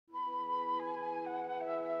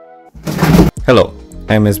Hello,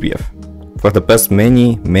 I'm SBF. For the past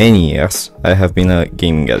many years, I have been a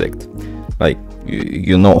gaming addict. Like,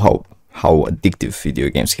 you know how addictive video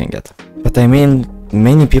games can get. But I mean,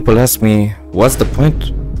 many people ask me, what's the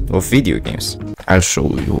point of video games? I'll show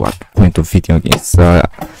you what the point of video games are.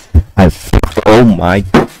 Oh my...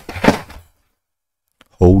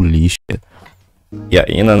 Holy shit. Yeah,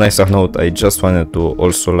 in a nicer note, I just wanted to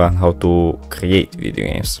also learn how to create video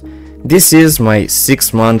games. This is my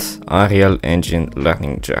 6-month Unreal Engine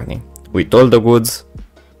learning journey, with all the goods,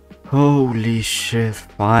 holy shit,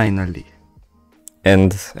 finally,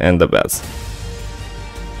 and the bads.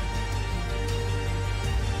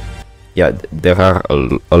 Yeah, there are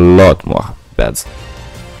a lot more bads.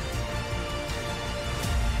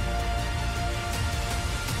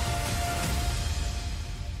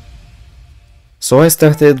 So I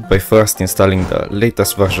started by first installing the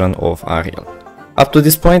latest version of Unreal. Up to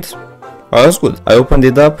this point, I was good. I opened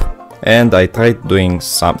it up and I tried doing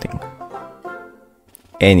something.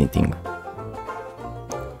 Anything.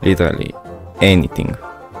 Literally anything.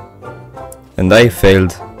 And I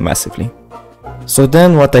failed massively. So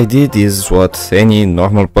then what I did is what any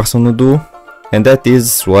normal person would do, and that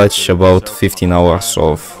is watch about 15 hours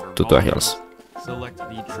of tutorials.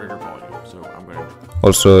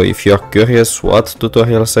 Also, if you are curious what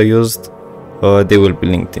tutorials I used, they will be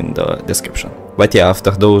linked in the description. But yeah, after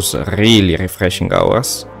those really refreshing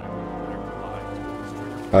hours,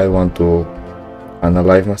 I want to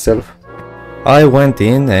unalive myself. I went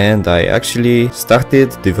in and I actually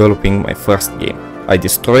started developing my first game. I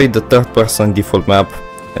destroyed the third-person default map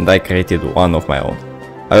and I created one of my own.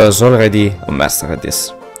 I was already a master at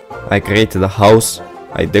this. I created a house,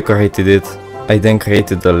 I decorated it, I then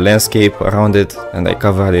created a landscape around it and I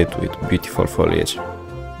covered it with beautiful foliage.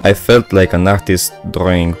 I felt like an artist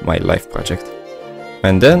drawing my life project.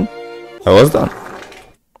 And then I was done.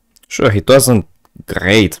 Sure, it wasn't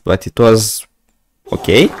great, but it was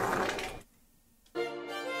okay.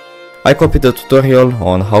 I copied the tutorial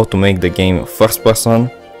on how to make the game first person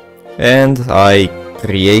and I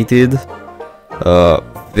created a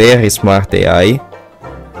very smart AI.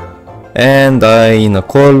 And in a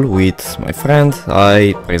call with my friend,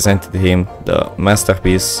 I presented him the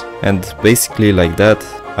masterpiece, and basically like that,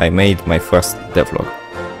 I made my first devlog.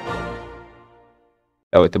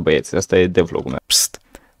 Uite băieți, asta e devlogul meu.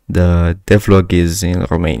 The devlog is in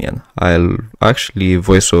Romanian. I'll actually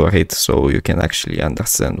voice over it so you can actually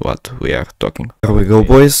understand what we are talking. Here we go,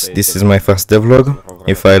 boys. This is my first devlog.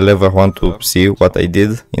 If I'll ever want to see what I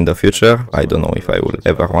did in the future, I don't know if I will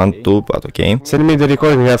ever want to, but okay. Send me the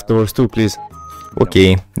recording afterwards too, please.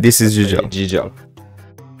 Okay, this is Gigel.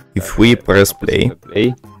 If we press play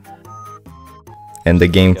and the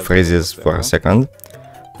game freezes for a second,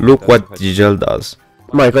 look what Gigel does.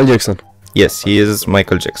 Michael Jackson. Yes, he is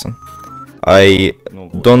Michael Jackson. I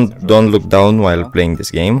don't look down while playing this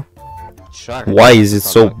game. Why is it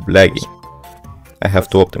so laggy? I have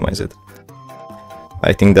to optimize it.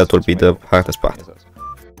 I think that will be the hardest part.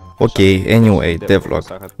 Okay, anyway,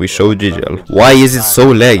 devlog. We show Gigel. Why is it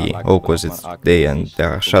so laggy? Oh, cause it's day and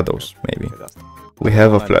there are shadows, maybe. We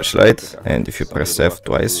have a flashlight, and if you press F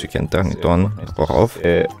twice, you can turn it on or off.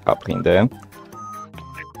 Aprinde.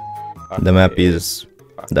 The map is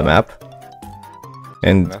the map.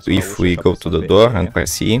 And if we go to the door and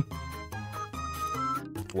press E,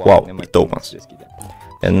 wow, it opens.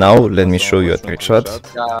 And now let me show you a trick shot.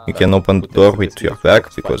 You can open the door with your back,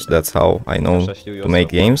 because that's how I know to make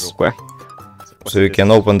games. So you can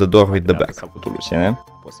open the door with the back.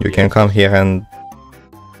 You can come here and...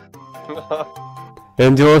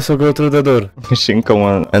 And you also go through the door.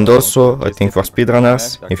 And also, I think for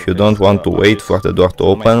speedrunners, if you don't want to wait for the door to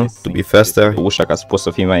open, to be faster,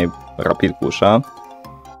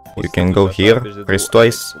 you can go here, press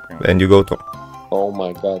twice, and you go through. Oh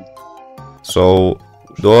my god. So,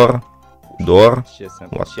 door, what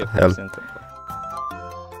the hell?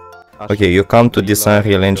 Okay, you come to this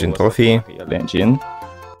Unreal Engine trophy,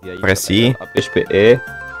 press E,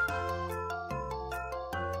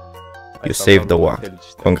 you save the world.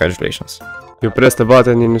 Congratulations. You press the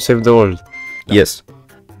button and you save the world. Yes.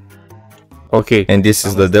 Okay. And this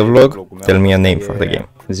is the devlog. Tell me a name for the game.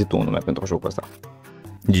 Zi tu un nume pentru jocul ăsta.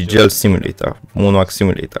 Gigel Simulator, Moonwalk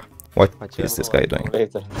Simulator. What is this guy doing?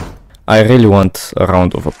 I really want a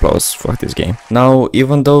round of applause for this game. Now,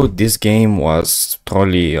 even though this game was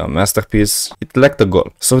truly a masterpiece, it lacked a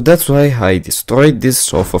goal. So that's why I destroyed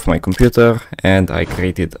this off of my computer and I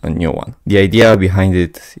created a new one. The idea behind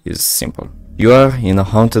it is simple. You are in a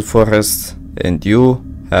haunted forest and you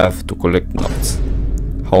have to collect notes.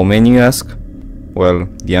 How many, you ask? Well,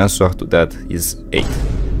 the answer to that is 8.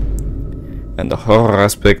 and the horror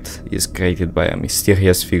aspect is created by a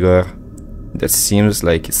mysterious figure that seems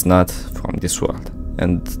like it's not from this world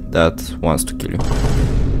and that wants to kill you.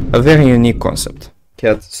 A very unique concept.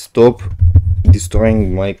 Cat, stop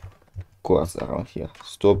destroying my cords around here.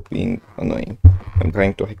 Stop being annoying. I'm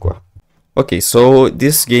trying to record. Okay, so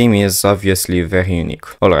this game is obviously very unique.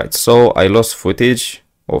 Alright, so I lost footage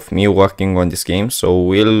of me working on this game, so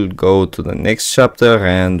we'll go to the next chapter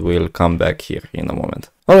and we'll come back here in a moment.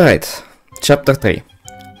 Alright, chapter 3.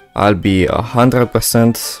 I'll be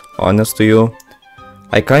 100% honest to you.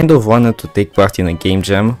 I kind of wanted to take part in a game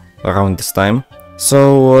jam around this time.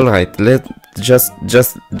 So alright, let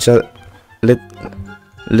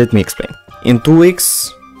me explain. In 2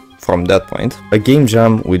 weeks from that point, a game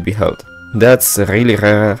jam will be held. That's really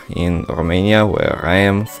rare in Romania, where I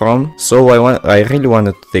am from, so I really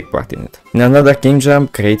wanted to take part in it. In another game jam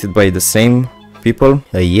created by the same people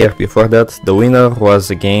a year before that, the winner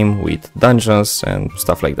was a game with dungeons and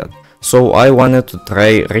stuff like that. So I wanted to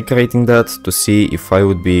try recreating that to see if I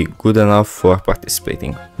would be good enough for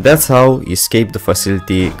participating. That's how Escape the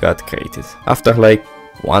Facility got created. After like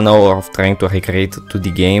 1 hour of trying to recreate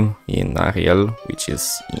 2D game in Unreal, which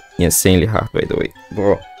is insanely hard by the way.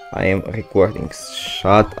 Bro, I am recording.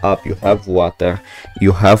 Shut up, you have water,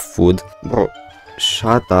 you have food. Bro,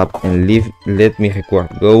 shut up and let me record.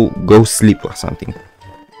 Go sleep or something.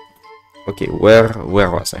 Okay, where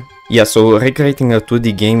was I? Yeah, so recreating a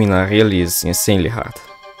 2D game in Unreal is insanely hard.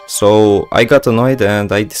 So I got annoyed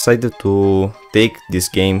and I decided to take this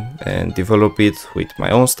game and develop it with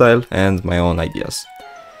my own style and my own ideas.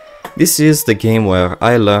 This is the game where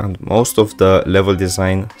I learned most of the level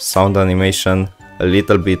design, sound animation, a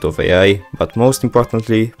little bit of AI, but most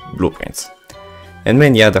importantly, blueprints, and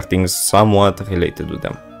many other things somewhat related to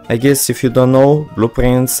them. I guess if you don't know,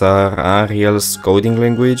 blueprints are Unreal's coding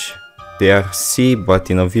language. They are C,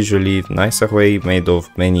 but in a visually nicer way, made of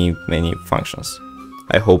many functions.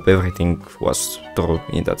 I hope everything was true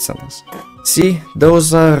in that sentence. See,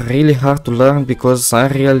 those are really hard to learn because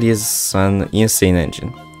Unreal is an insane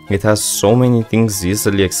engine. It has so many things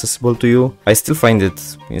easily accessible to you. I still find it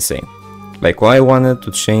insane. Like, I wanted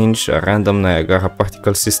to change a random Niagara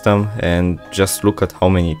particle system and just look at how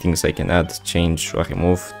many things I can add, change or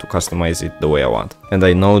remove to customize it the way I want. And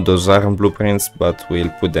I know those aren't blueprints, but we'll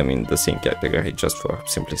put them in the same category just for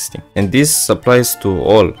simplicity. And this applies to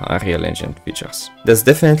all Unreal Engine features. That's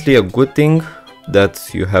definitely a good thing, that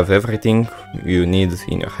you have everything you need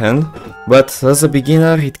in your hand, but as a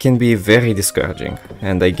beginner it can be very discouraging,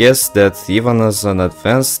 and I guess that even as an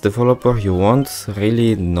advanced developer you won't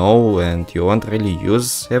really know and you won't really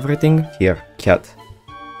use everything. Here, cat.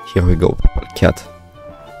 Here we go, people, cat.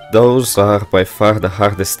 Those are by far the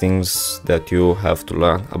hardest things that you have to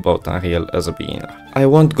learn about Unreal as a beginner. I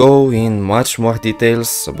won't go in much more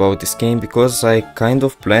details about this game because I kind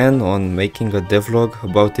of plan on making a devlog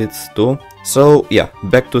about it too. So yeah,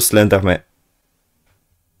 back to Slenderman.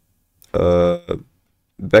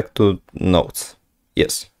 Back to Notes.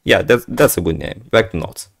 Yes, yeah, that's a good name. Back to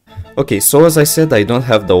Notes. Okay, so as I said, I don't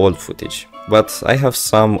have the old footage, but I have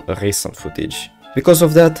some recent footage. Because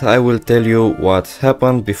of that, I will tell you what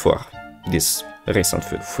happened before this recent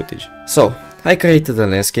footage. So, I created a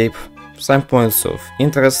landscape, some points of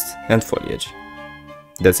interest and foliage.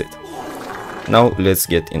 That's it. Now let's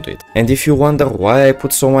get into it. And if you wonder why I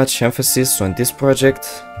put so much emphasis on this project,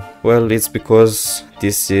 well, it's because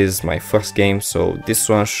this is my first game, so this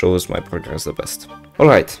one shows my progress the best.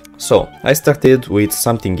 Alright, so I started with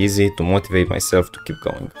something easy to motivate myself to keep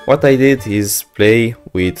going. What I did is play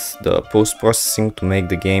with the post-processing to make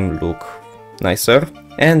the game look nicer,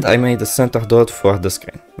 and I made a center dot for the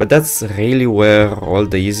screen. But that's really where all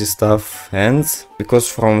the easy stuff ends,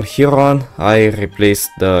 because from here on I replaced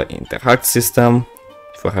the interact system.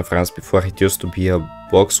 For reference, before it used to be a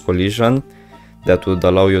box collision that would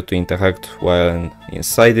allow you to interact while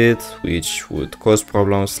inside it, which would cause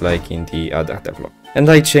problems like in the other development. And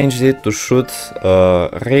I changed it to shoot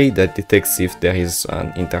a ray that detects if there is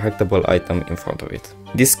an interactable item in front of it.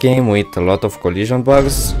 This came with a lot of collision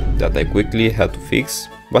bugs that I quickly had to fix,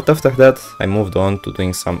 but after that I moved on to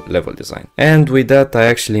doing some level design. And with that I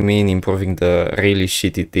actually mean improving the really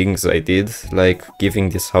shitty things I did, like giving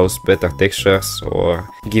this house better textures or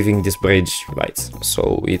giving this bridge lights,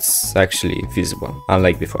 so it's actually visible,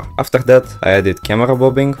 unlike before. After that I added camera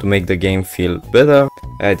bobbing to make the game feel better,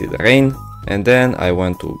 I added rain, and then I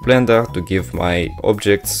went to Blender to give my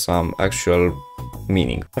objects some actual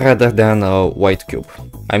meaning, rather than a white cube.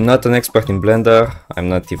 I'm not an expert in Blender, I'm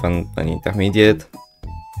not even an intermediate.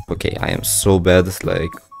 Okay, I am so bad, like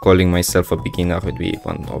calling myself a beginner would be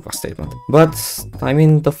an overstatement. But, I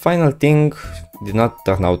mean, the final thing did not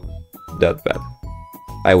turn out that bad,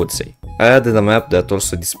 I would say. I added a map that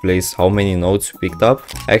also displays how many nodes we picked up.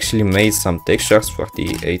 I actually made some textures for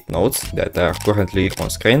the 8 nodes that are currently on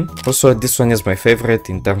screen. Also, this one is my favorite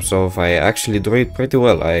in terms of I actually drew it pretty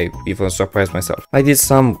well. I even surprised myself. I did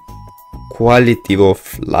some quality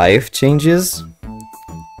of life changes,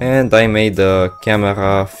 and I made the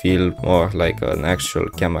camera feel more like an actual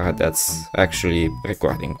camera that's actually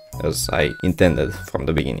recording as I intended from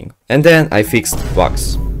the beginning. And then I fixed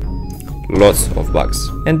bugs. Lots of bugs.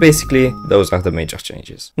 And basically, those are the major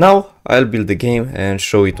changes. Now, I'll build the game and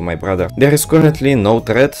show it to my brother. There is currently no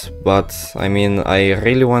thread, but I mean, I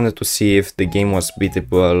really wanted to see if the game was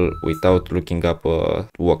beatable without looking up a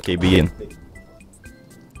walk. Okay, begin.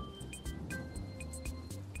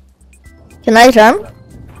 Can I run?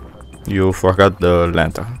 You forgot the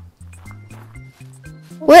lantern.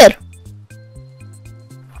 Where?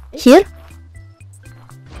 Here?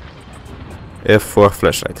 F for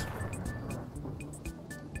flashlight.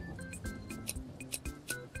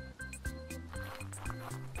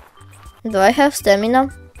 Do I have stamina?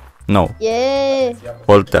 No, Yay!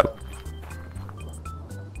 hold tab.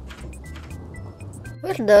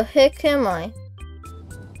 Where the heck am I?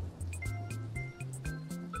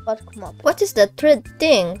 What is that red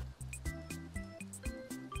thing?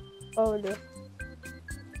 Oh, no.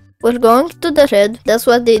 We're going to the red. That's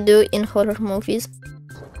what they do in horror movies.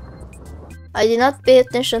 I did not pay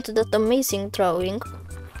attention to that amazing drawing.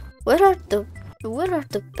 Where are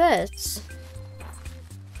the pets?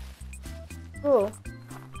 Oh.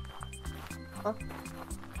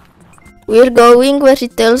 We're going where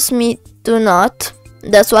it tells me to not.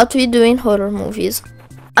 That's what we do in horror movies.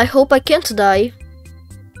 I hope I can't die.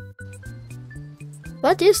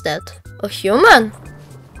 What is that? A human?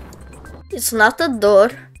 It's not a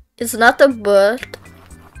door. It's not a bird.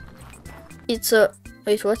 It's a...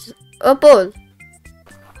 Wait, what is... A ball.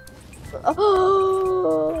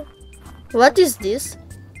 Oh. What is this?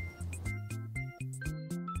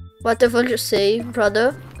 Whatever you say,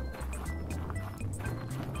 brother.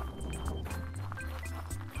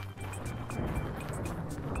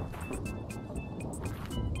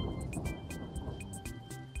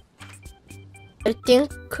 I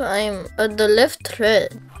think I'm at the left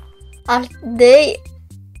thread. Are they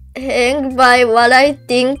hang by what I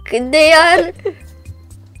think they are?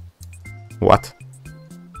 What?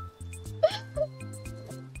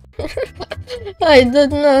 I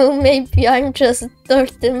don't know, maybe I'm just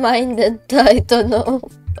dirty-minded, I don't know.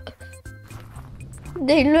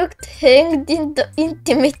 They looked hanged in the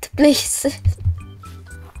intimate places.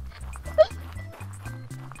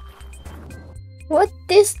 What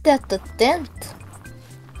is that, a tent?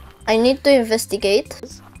 I need to investigate.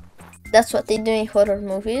 That's what they do in horror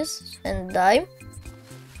movies and die.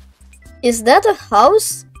 Is that a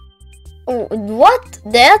house? Oh, what?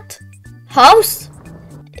 That? House?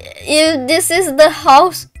 If this is the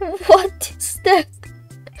house, what is that?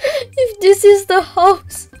 If this is the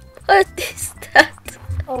house, what is that?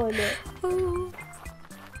 Oh no.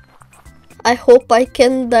 I hope I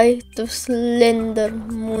can die to Slender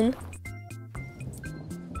Moon.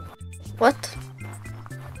 What?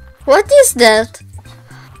 What is that?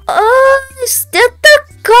 Oh, is that a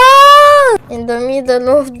car? In the middle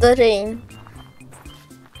of the rain.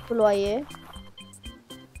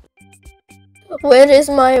 Where is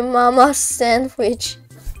my mama's sandwich?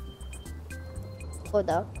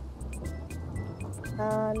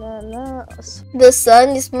 The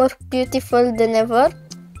sun is more beautiful than ever.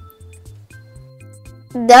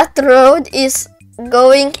 That road is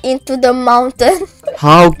going into the mountain.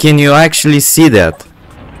 How can you actually see that?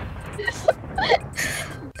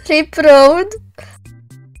 Rip road.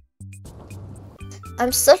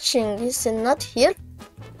 I'm searching. Is it not here?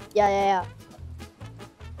 Yeah.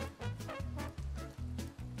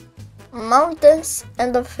 Mountains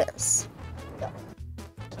and a fence. Yeah.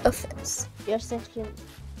 A fence. You're searching.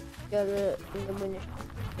 You're in the munition.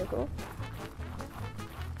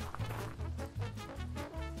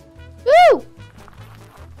 Woo!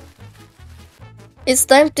 It's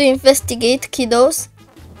time to investigate, kiddos.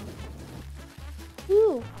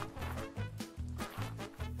 Woo.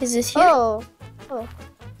 Is it here? Oh.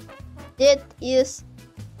 That is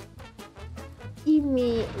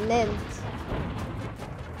imminent.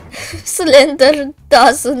 Slender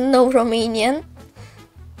doesn't know Romanian.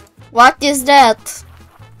 What is that?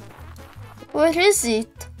 Where is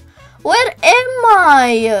it? Where am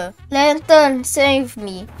I? Lantern, save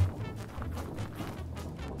me.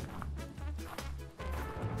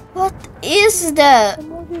 What is that?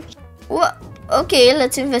 What? Okay,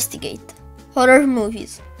 let's investigate. Horror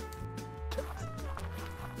movies.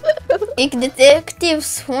 If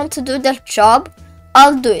detectives want to do their job,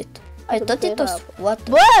 I'll do it. I thought it was what?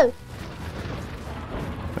 Whoa!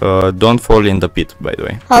 Don't fall in the pit, by the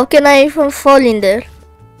way. How can I even fall in there?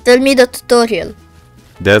 Tell me the tutorial.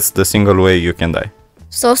 That's the single way you can die.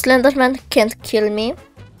 So Slenderman can't kill me.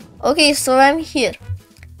 Okay, so I'm here.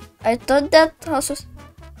 I thought that house was...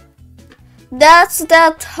 That's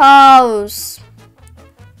that house!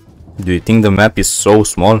 Do you think the map is so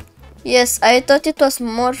small? Yes, I thought it was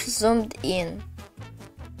more zoomed in.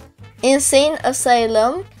 Insane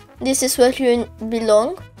Asylum. This is where you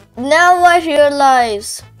belong. Now I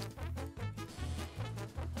realize.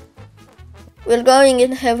 We're going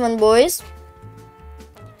in heaven, boys.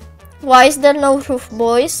 Why is there no roof,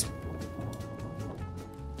 boys?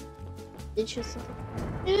 Did you see?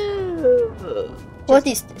 What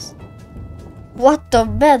is this? What a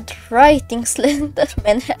bad writing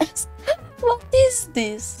Slenderman has. What is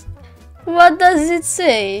this? What does it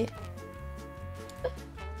say?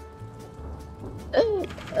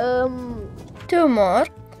 Two more.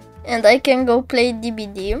 And I can go play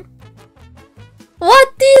DBD.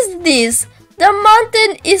 What is this? The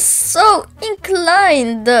mountain is so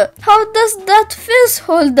inclined. How does that fence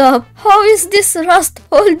hold up? How is this rust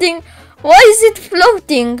holding? Why is it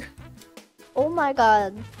floating? Oh my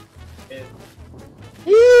god.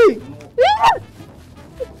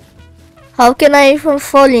 How can I even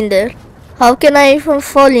fall in there? How can I even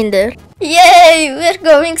fall in there? Yay! We're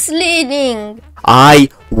going sledding! I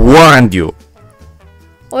warned you!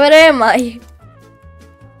 Where am I?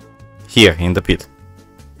 Here, in the pit.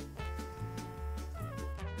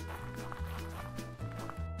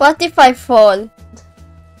 What if I fall?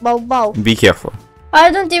 Bow bow. Be careful. I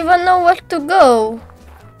don't even know where to go.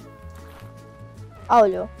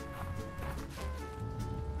 Aoleu.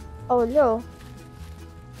 Aoleu.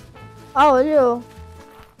 Aoleu.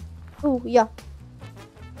 Yeah.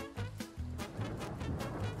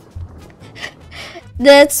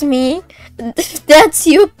 That's me. That's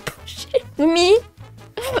you pushing me.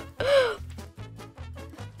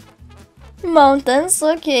 Mountains,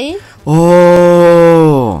 okay.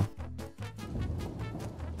 Oh!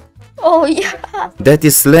 Oh yeah. That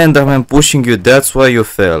is Slenderman pushing you, that's why you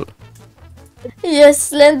fell.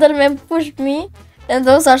 Yes, Slenderman pushed me. And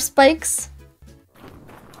those are spikes.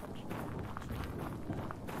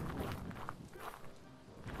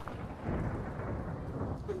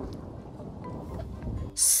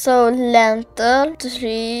 So lantern,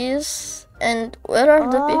 trees, and where are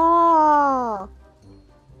the people?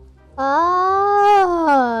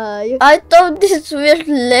 I thought these were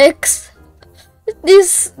legs.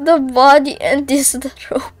 This the body and this the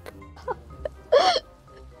rope.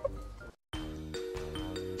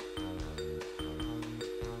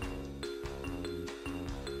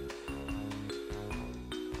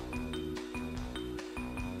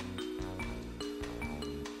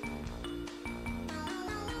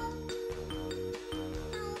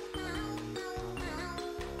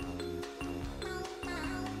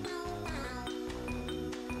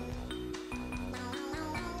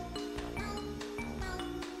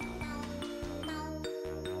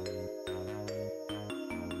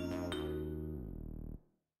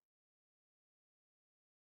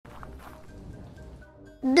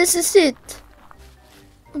 This is it.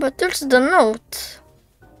 But there's the note.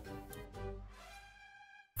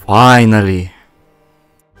 Finally.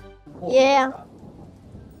 Yeah.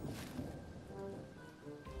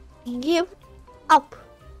 Give up.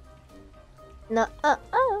 No.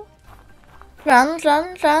 Run,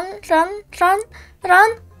 run, run, run, run,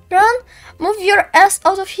 run, run. Move your ass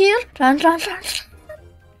out of here. Run, run, run.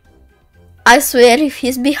 I swear if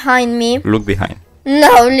he's behind me. Look behind.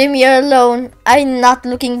 No, leave me alone. I'm not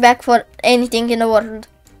looking back for anything in the world.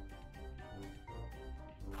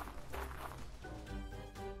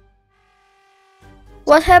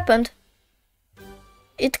 What happened?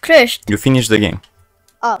 It crashed. You finished the game.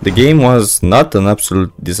 Oh. The game was not an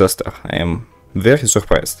absolute disaster. I am very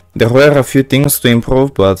surprised. There were a few things to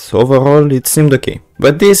improve, but overall it seemed okay.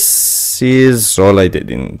 But this is all I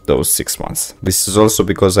did in those 6 months. This is also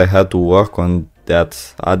because I had to work on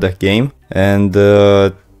that other game, and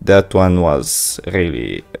that one was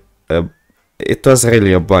really a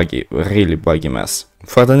really buggy mess.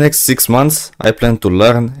 For the next 6 months I plan to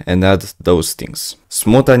learn and add those things: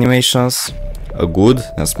 smooth animations, a good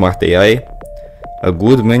and smart AI, a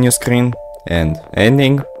good menu screen and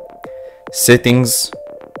ending, settings,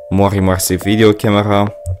 more immersive video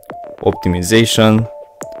camera, optimization,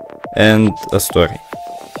 and a story,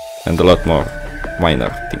 and a lot more minor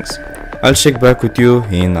things. I'll check back with you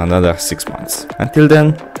in another 6 months. Until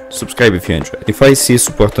then, subscribe if you enjoyed. If I see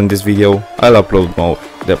support on this video, I'll upload more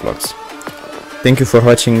devlogs. Thank you for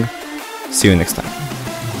watching, see you next time.